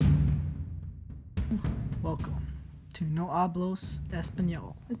Welcome to No Hablos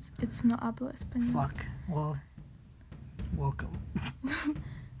Español. It's No Hablo Español. Fuck. Well, welcome.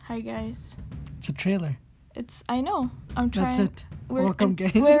 Hi guys. It's a trailer. I know. I'm trying. That's it. Welcome,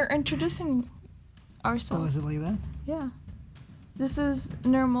 guys. We're introducing ourselves. Oh, is it like that? Yeah. This is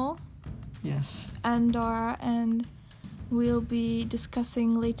Nirmal Yes. and Dora, and we'll be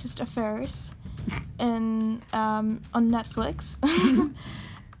discussing latest affairs on Netflix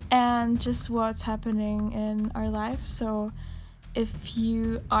and just what's happening in our life. So if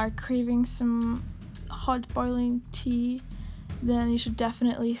you are craving some hot boiling tea, then you should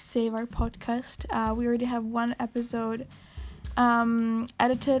definitely save our podcast. We already have one episode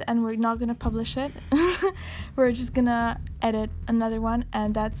edited, and we're not gonna publish it. We're just gonna edit another one,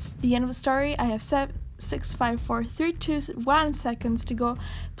 and that's the end of the story. I have 6, 5, 4, 3, 2, 1 seconds to go.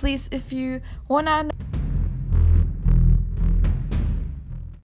 Please, if you wanna